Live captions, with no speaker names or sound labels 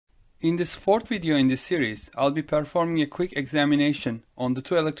In this fourth video in this series, I'll be performing a quick examination on the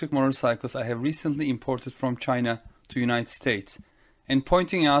two electric motorcycles I have recently imported from China to United States and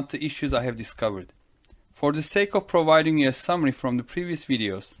pointing out the issues I have discovered. For the sake of providing you a summary from the previous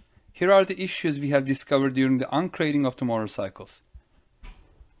videos, here are the issues we have discovered during the uncrating of the motorcycles.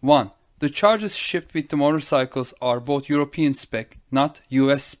 1. The charges shipped with the motorcycles are both European spec, not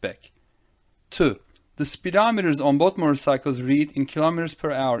US spec. 2. The speedometers on both motorcycles read in kilometers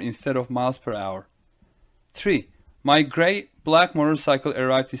per hour instead of miles per hour. 3. My gray-black motorcycle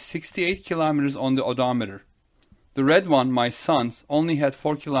arrived with 68 kilometers on the odometer. The red one, my son's, only had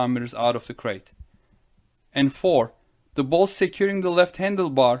 4 kilometers out of the crate. And 4. The bolt securing the left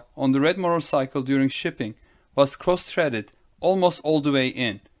handlebar on the red motorcycle during shipping was cross-threaded almost all the way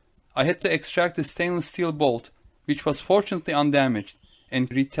in. I had to extract the stainless steel bolt, which was fortunately undamaged, and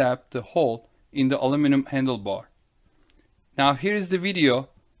retap the hole in the aluminum handlebar. Now here is the video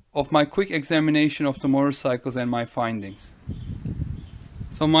of my quick examination of the motorcycles and my findings.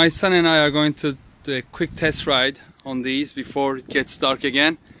 So my son and I are going to do a quick test ride on these before it gets dark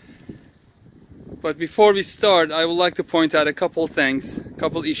again. But before we start, I would like to point out a couple things, a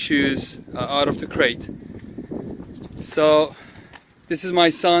couple issues out of the crate. So this is my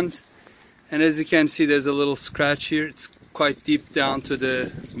son's, and as you can see there's a little scratch here. It's quite deep down to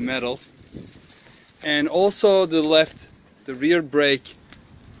the metal. And also the rear brake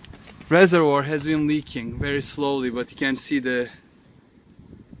reservoir has been leaking very slowly, but you can see the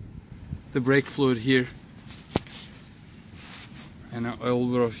brake fluid here and an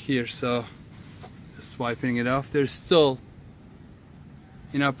oil over here. So just wiping it off. There's still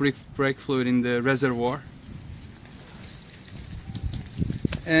enough brake fluid in the reservoir.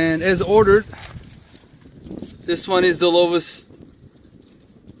 And as ordered, this one is the lowest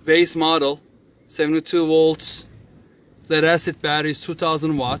base model. 72 volts, lead acid battery is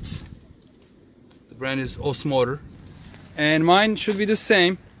 2000 watts. The brand is Motor, and mine should be the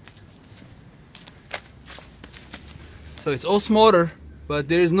same. So it's Motor, but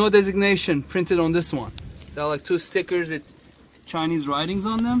there is no designation printed on this one. There are like two stickers with Chinese writings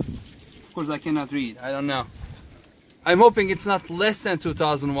on them. Of course I cannot read, I don't know. I'm hoping it's not less than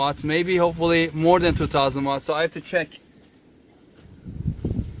 2000 watts, maybe hopefully more than 2000 watts, so I have to check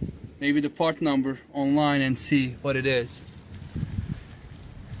maybe the part number online and see what it is.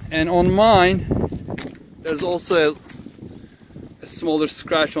 And on mine there's also a smaller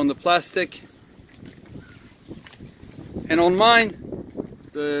scratch on the plastic. And on mine,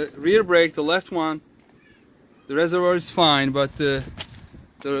 the rear brake, the left one, the reservoir is fine, but the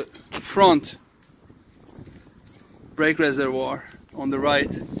front brake reservoir on the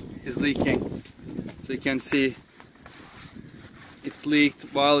right is leaking. So you can see it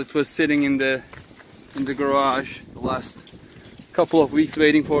leaked while it was sitting in the garage the last couple of weeks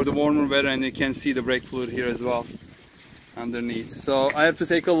waiting for the warmer weather, and you can see the brake fluid here as well underneath. So I have to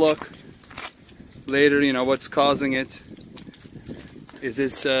take a look later, you know, what's causing it. Is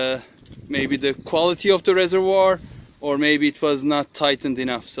this maybe the quality of the reservoir, or maybe it was not tightened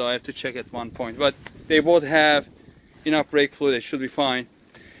enough? So I have to check at one point. But they both have enough brake fluid, it should be fine.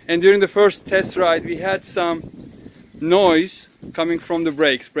 And during the first test ride we had some noise coming from the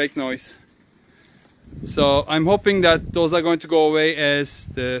brakes, brake noise. So I'm hoping that those are going to go away as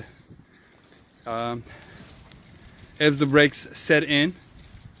the brakes set in.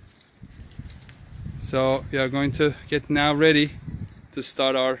 So we are going to get now ready to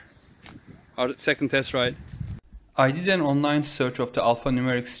start our second test ride. I did an online search of the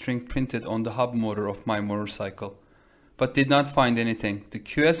alphanumeric string printed on the hub motor of my motorcycle, but did not find anything. The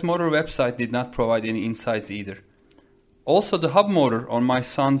QS Motor website did not provide any insights either. Also, the hub motor on my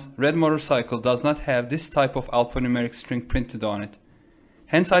son's red motorcycle does not have this type of alphanumeric string printed on it.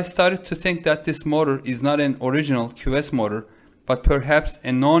 Hence I started to think that this motor is not an original QS motor, but perhaps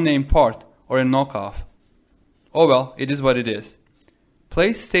a no-name part or a knockoff. Oh well, it is what it is.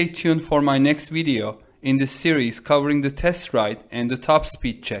 Please stay tuned for my next video in this series covering the test ride and the top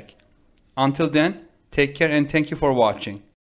speed check. Until then, take care and thank you for watching.